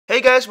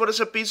Hey guys, what is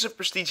up? Pieces of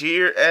Prestige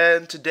here,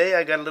 and today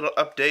I got a little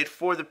update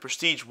for the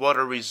Prestige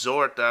Water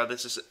Resort.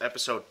 This is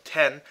episode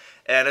 10,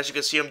 and as you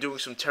can see, I'm doing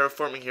some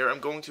terraforming here. I'm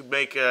going to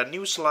make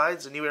new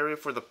slides, a new area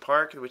for the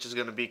park, which is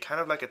going to be kind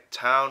of like a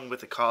town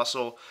with a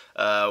castle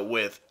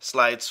with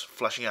slides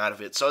flushing out of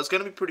it. So it's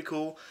going to be pretty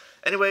cool.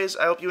 Anyways,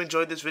 I hope you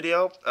enjoyed this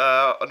video.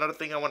 Another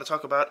thing I want to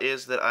talk about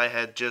is that I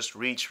had just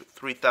reached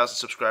 3,000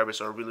 subscribers,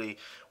 so I really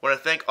want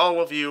to thank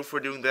all of you for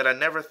doing that. I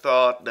never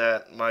thought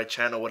that my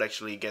channel would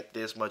actually get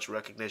this much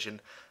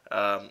recognition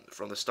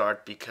from the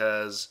start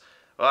because,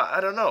 well,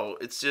 I don't know.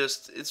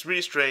 It's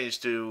really strange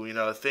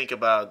to, think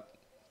about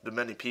the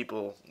many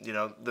people,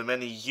 the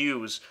many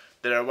yous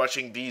that are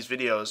watching these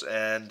videos,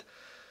 and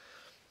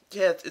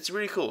yeah, it's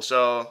really cool.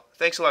 So,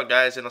 thanks a lot,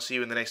 guys, and I'll see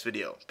you in the next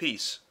video.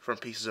 Peace from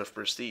Pieces of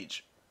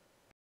Prestige.